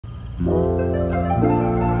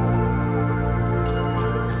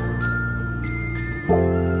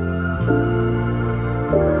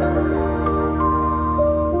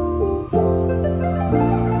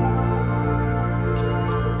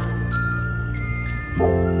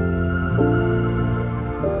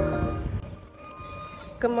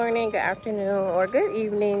morning, good afternoon, or good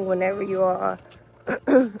evening whenever you all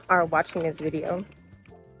are watching this video.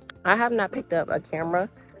 I have not picked up a camera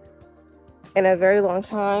in a very long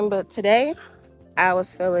time, but today I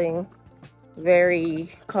was feeling very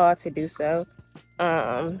called to do so.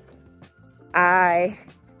 I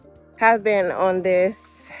have been on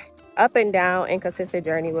this up and down inconsistent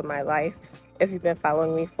journey with my life, if you've been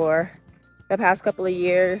following me for the past couple of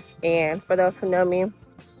years. And for those who know me,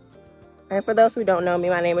 and for those who don't know me,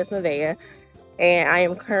 my name is Nevaeh, and I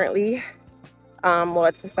am currently, well,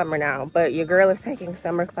 it's the summer now, but your girl is taking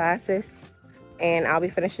summer classes, and I'll be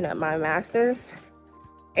finishing up my master's.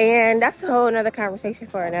 And that's a whole another conversation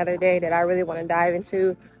for another day that I really want to dive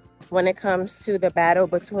into when it comes to the battle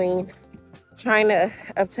between trying to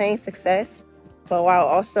obtain success, but while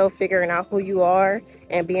also figuring out who you are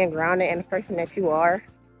and being grounded in the person that you are,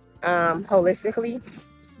 holistically.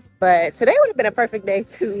 But today would have been a perfect day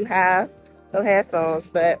to have some headphones,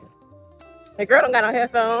 but the girl don't got no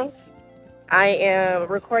headphones. I am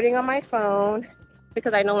recording on my phone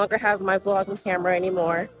because I no longer have my vlogging camera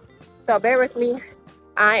anymore. So bear with me.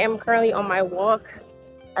 I am currently on my walk,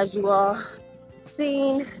 as you all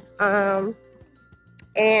seen. And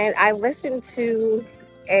I listened to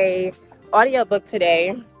a audiobook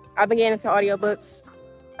today. I've been getting into audiobooks.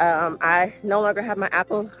 I no longer have my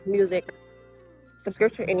Apple Music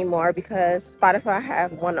subscription anymore because Spotify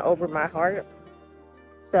have won over my heart.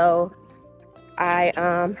 So I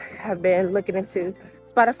have been looking into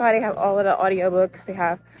Spotify. They have all of the audiobooks. They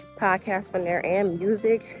have podcasts on there and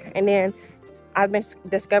music. And then I've been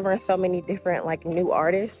discovering so many different like new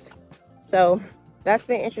artists. So that's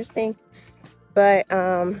been interesting. But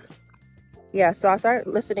yeah, so I started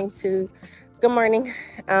listening to Good Morning,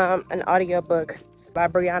 an audiobook by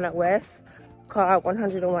Brianna West called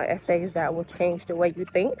 101 Essays That Will Change the Way You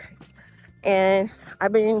Think. And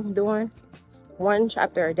I've been doing one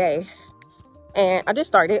chapter a day. And I just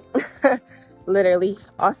started, literally.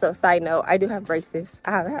 Also, side note, I do have braces.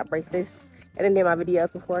 I haven't had braces in any of my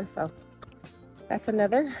videos before, so that's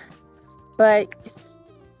another. But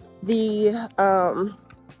the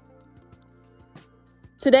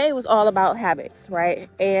today was all about habits, right?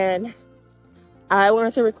 And I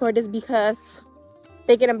wanted to record this because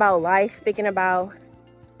thinking about life, thinking about,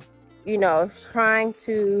 you know, trying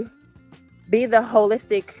to be the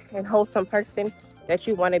holistic and wholesome person that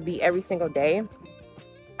you want to be every single day.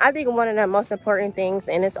 I think one of the most important things,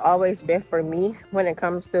 and it's always been for me when it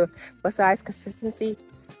comes to, besides consistency,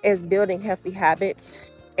 is building healthy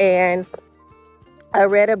habits. And I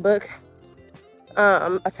read a book,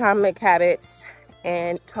 Atomic Habits,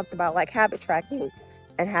 and talked about like habit tracking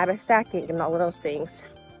and habit stacking and all of those things.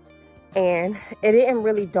 And it didn't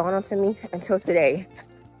really dawn onto me until today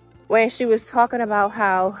when she was talking about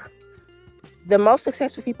how the most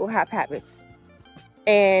successful people have habits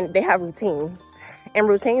and they have routines, and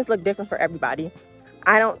routines look different for everybody.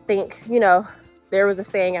 I don't think, you know, there was a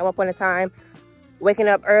saying at one point in time, waking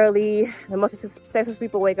up early, the most successful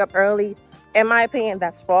people wake up early. In my opinion,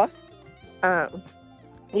 that's false.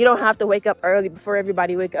 You don't have to wake up early before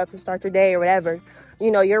everybody wake up to start your day or whatever.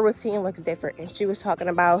 You know, your routine looks different. And she was talking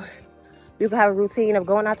about you can have a routine of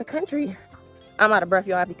going out the country. I'm out of breath,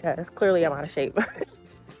 y'all, because clearly I'm out of shape.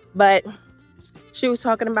 But she was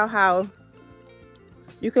talking about how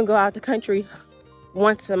you can go out the country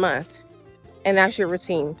once a month, and that's your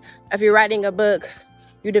routine. If you're writing a book,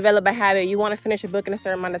 you develop a habit. You want to finish a book in a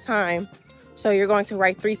certain amount of time, so you're going to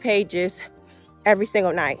write 3 pages every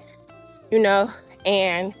single night, you know?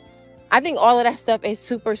 And I think all of that stuff is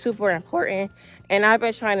super, super important. And I've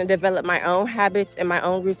been trying to develop my own habits and my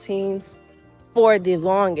own routines for the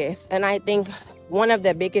longest. And I think one of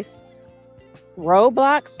the biggest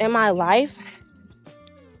roadblocks in my life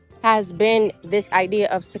has been this idea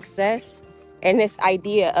of success and this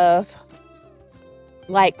idea of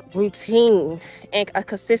like routine, and a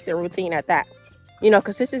consistent routine at that. You know,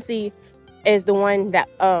 consistency is the one that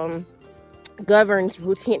governs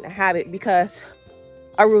routine and habit, because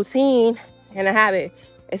a routine and a habit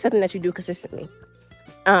is something that you do consistently.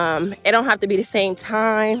 It don't have to be the same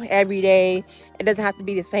time every day. It doesn't have to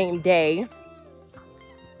be the same day,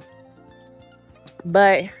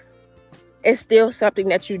 but it's still something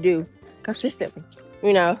that you do consistently,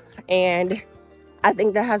 you know? And I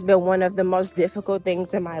think that has been one of the most difficult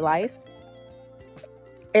things in my life,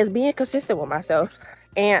 is being consistent with myself.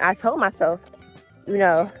 And I told myself, you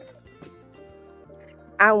know,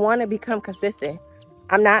 I want to become consistent.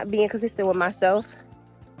 I'm not being consistent with myself.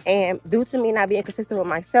 And due to me not being consistent with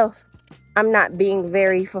myself, I'm not being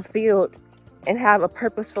very fulfilled and have a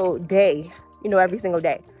purposeful day, you know, every single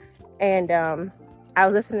day. And I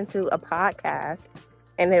was listening to a podcast,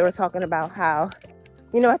 and they were talking about how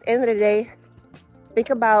At the end of the day, think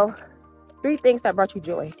about 3 things that brought you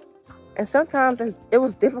joy. And sometimes it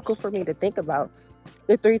was difficult for me to think about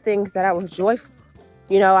the 3 things that I was joyful.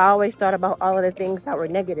 I always thought about all of the things that were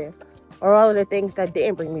negative or all of the things that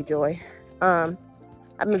didn't bring me joy. I've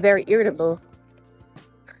been very irritable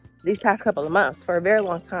these past couple of months for a very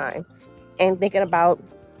long time, and thinking about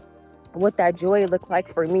what that joy looked like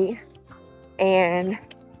for me. And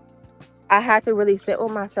I had to really sit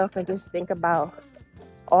with myself and just think about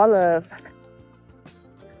all of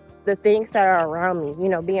the things that are around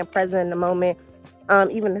me, being present in the moment.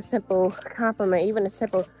 Even a simple compliment, even a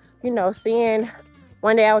simple, seeing,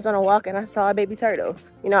 one day I was on a walk and I saw a baby turtle.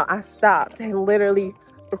 I stopped and literally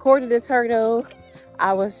recorded the turtle.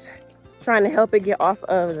 I was trying to help it get off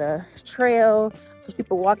of the trail because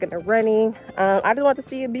people walking and running. I just want to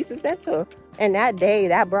see it be successful. And that day,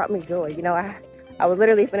 that brought me joy. I was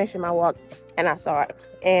literally finishing my walk and I saw it.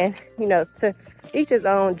 And, to each his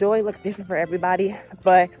own, joy looks different for everybody.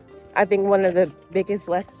 But I think one of the biggest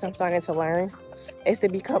lessons I'm starting to learn is to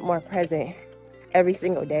become more present every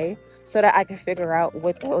single day so that I can figure out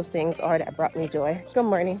what those things are that brought me joy. Good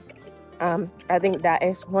morning. I think that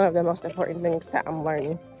is one of the most important things that I'm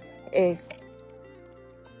learning is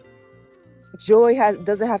joy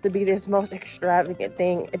doesn't have to be this most extravagant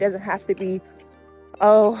thing. It doesn't have to be,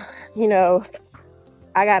 I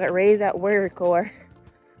got a raise at work, or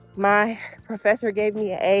my professor gave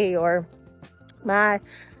me an A, or my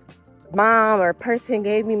mom or person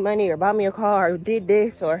gave me money or bought me a car or did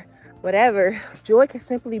this or whatever. Joy can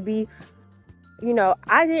simply be,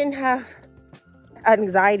 I didn't have an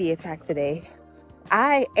anxiety attack today.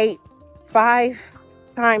 I ate 5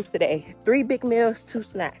 times today, 3 big meals, 2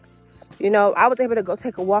 snacks. I was able to go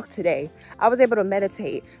take a walk today. I was able to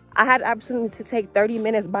meditate. I had the opportunity to take 30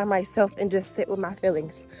 minutes by myself and just sit with my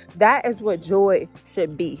feelings. That is what joy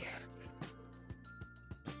should be.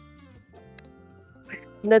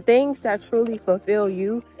 The things that truly fulfill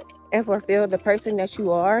you and fulfill the person that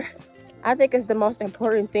you are, I think is the most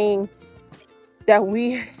important thing that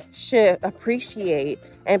we should appreciate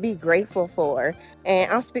and be grateful for.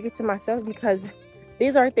 And I'm speaking to myself because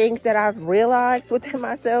these are things that I've realized within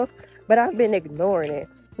myself, but I've been ignoring it.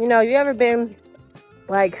 You ever been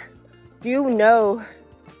like, your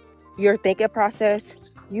thinking process,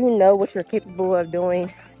 what you're capable of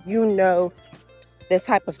doing, the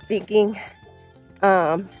type of thinking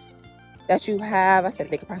that you have. I said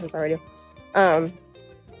thinking process already.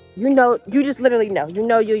 You just literally know.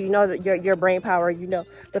 Your brain power,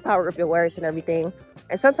 the power of your words and everything.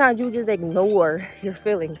 And sometimes you just ignore your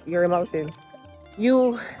feelings, your emotions.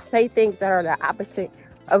 You say things that are the opposite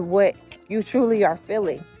of what you truly are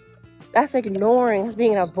feeling. That's ignoring, that's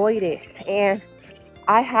being avoided. And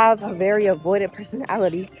I have a very avoidant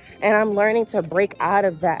personality, and I'm learning to break out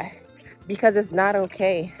of that because it's not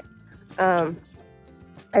okay.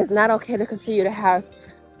 It's not okay to continue to have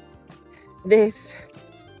this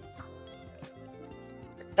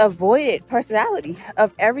avoided personality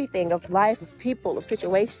of everything, of life, of people, of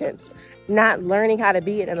situations, not learning how to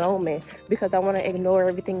be in a moment because I want to ignore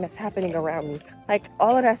everything that's happening around me. Like,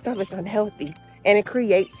 all of that stuff is unhealthy, and it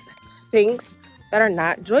creates things that are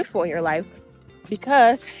not joyful in your life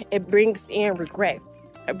because it brings in regret.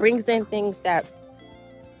 It brings in things that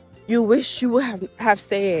you wish you would have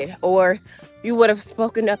said, or you would have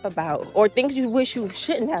spoken up about, or things you wish you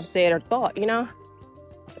shouldn't have said or thought,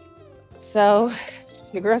 So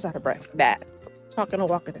your girl's out of breath. That talking and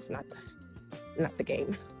walking is not the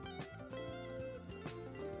game.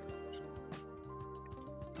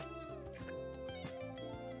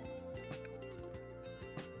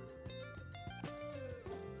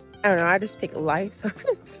 I don't know. I just think life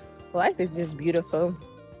is just beautiful,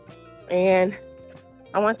 and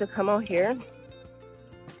I want to come on here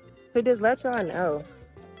to just let y'all know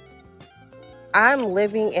I'm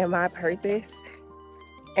living in my purpose,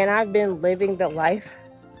 and I've been living the life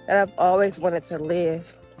that I've always wanted to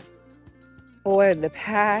live for the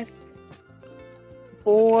past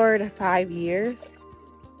 4 to 5 years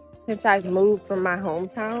since I've moved from my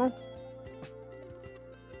hometown.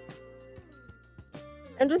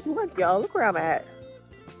 And just look, y'all, look where I'm at.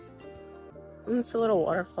 It's a little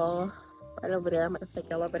waterfall right over there. I'm gonna take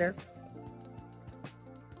y'all over there.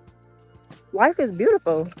 Life is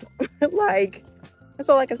beautiful. Like, that's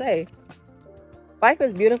all I can say. Life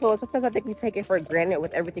is beautiful. Sometimes I think we take it for granted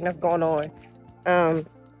with everything that's going on.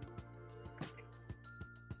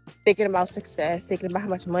 Thinking about success, thinking about how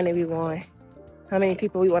much money we want, how many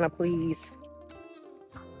people we want to please.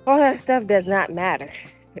 All that stuff does not matter.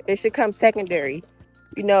 It should come secondary.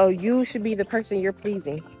 You should be the person you're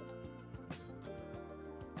pleasing.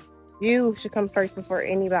 You should come first before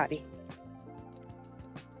anybody.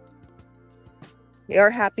 your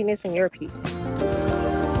happiness and your peace.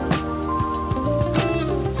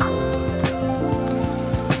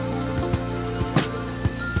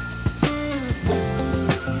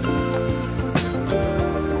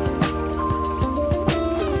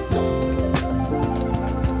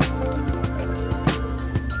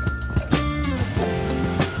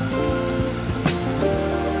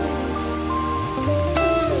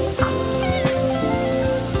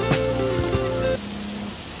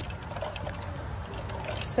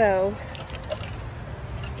 So,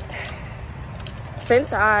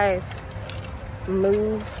 since I've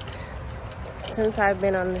moved, since I've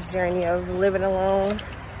been on this journey of living alone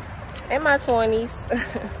in my 20s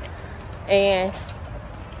and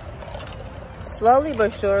slowly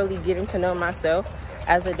but surely getting to know myself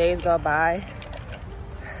as the days go by,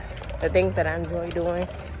 the things that I enjoy doing,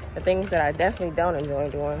 the things that I definitely don't enjoy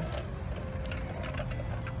doing,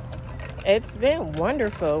 it's been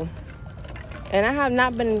wonderful. And I have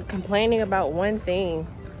not been complaining about one thing.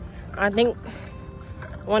 I think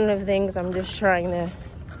one of the things I'm just trying to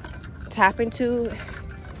tap into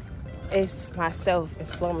is myself and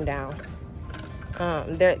slow me down.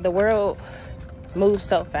 The world moves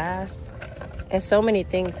so fast and so many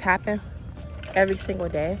things happen every single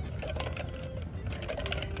day.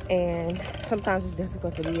 And sometimes it's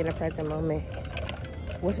difficult to be in the present moment,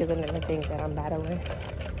 which is another thing that I'm battling.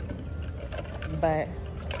 But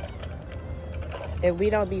if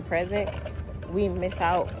we don't be present, we miss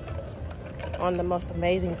out on the most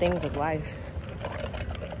amazing things of life.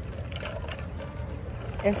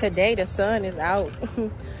 And today the sun is out.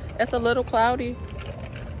 It's a little cloudy,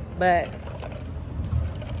 but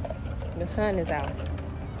the sun is out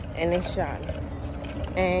and it's shining.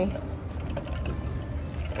 And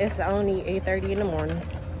it's only 8:30 in the morning.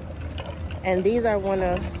 And this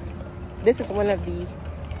is one of the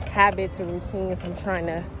habits and routines I'm trying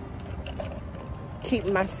to keep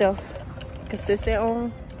myself consistent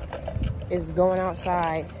on, is going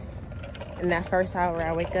outside in that first hour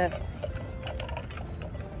I wake up,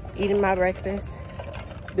 eating my breakfast,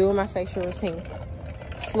 doing my facial routine,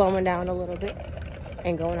 slowing down a little bit,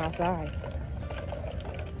 and going outside.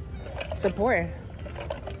 Supporting.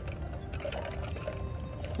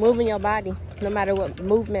 Moving your body, no matter what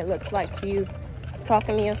movement looks like to you.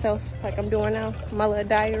 Talking to yourself like I'm doing now, my little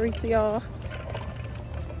diary to y'all.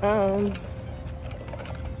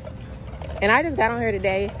 And I just got on here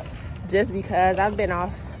today just because I've been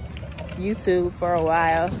off YouTube for a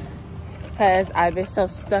while, because I've been so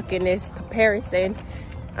stuck in this comparison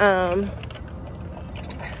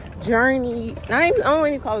journey. I don't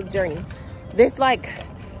even call it journey. This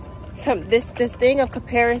this thing of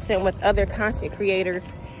comparison with other content creators,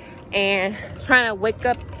 and trying to wake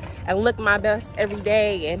up and look my best every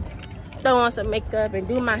day and throw on some makeup and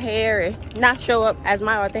do my hair and not show up as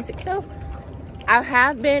my authentic self.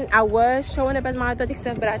 I was showing up as my authentic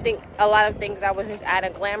self, but I think a lot of things I was just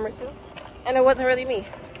adding glamour to, and it wasn't really me.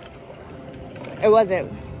 It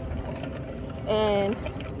wasn't. And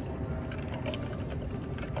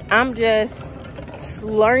I'm just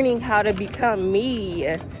learning how to become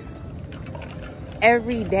me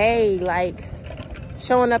every day, like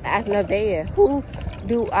showing up as Nevaeh. Who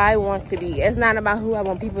do I want to be? It's not about who I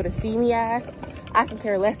want people to see me as. I can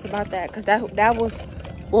care less about that, because that was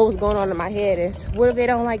what was going on in my head. Is what if they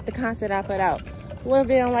don't like the content I put out? What if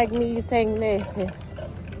they don't like me saying this? And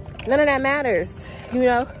none of that matters. You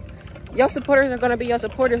know, your supporters are going to be your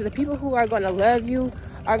supporters. The people who are going to love you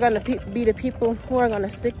are going to be the people who are going to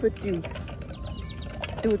stick with you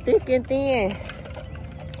through thick and thin.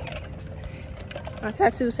 My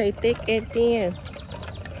tattoos say thick and thin.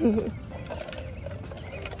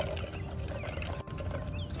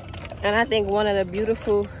 And I think one of the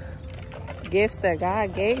beautiful gifts that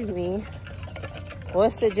God gave me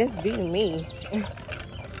was to just be me.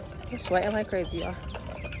 I'm sweating like crazy, y'all.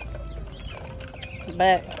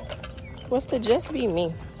 But was to just be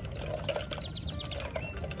me.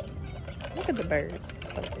 Look at the birds.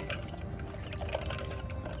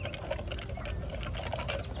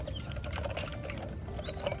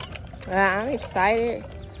 I'm excited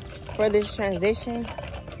for this transition.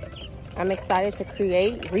 I'm excited to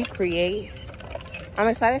recreate. I'm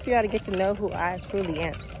excited for y'all to get to know who I truly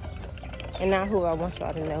am, and not who I want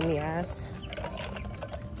y'all to know me as.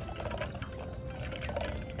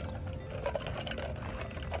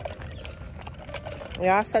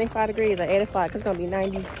 Y'all, 75 degrees at 8 o'clock. It's gonna be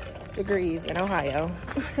 90 degrees in Ohio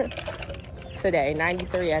today,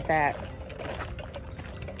 93 at that.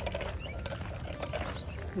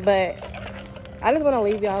 But I just want to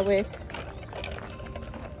leave y'all with,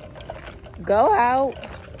 go out,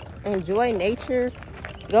 enjoy nature,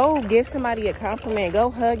 Go give somebody a compliment. Go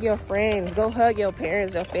hug your friends. Go hug your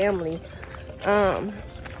parents, your family.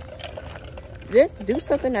 Just do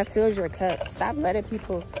something that fills your cup. Stop letting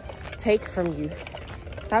people take from you.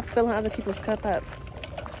 Stop filling other people's cup up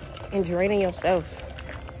and draining yourself.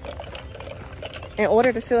 In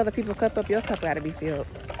order to fill other people's cup up, your cup got to be filled.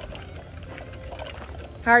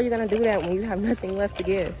 How are you going to do that when you have nothing left to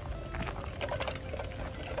give?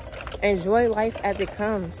 Enjoy life as it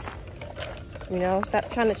comes. You know, stop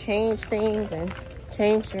trying to change things and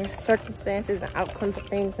change your circumstances and outcomes of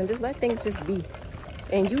things, and just let things just be.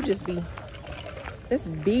 And you just be.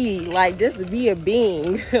 Just be. Like, just be a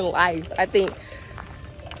being in life. I think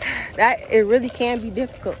that it really can be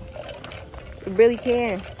difficult. It really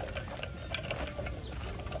can.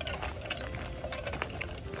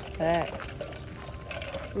 But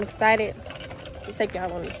I'm excited to take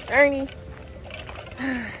y'all on this journey.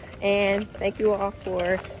 And thank you all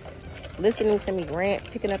for listening to me rant,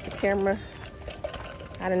 picking up the camera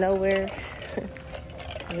out of nowhere.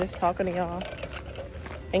 I'm just talking to y'all.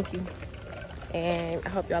 Thank you. And I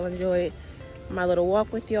hope y'all enjoyed my little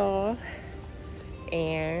walk with y'all.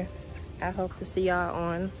 And I hope to see y'all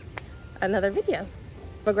on another video.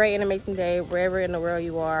 Have a great and amazing day wherever in the world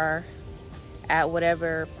you are, at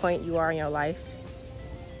whatever point you are in your life.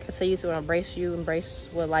 Continue to embrace you, embrace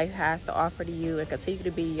what life has to offer to you, and continue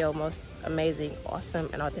to be your most amazing, awesome,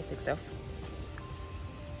 and authentic self.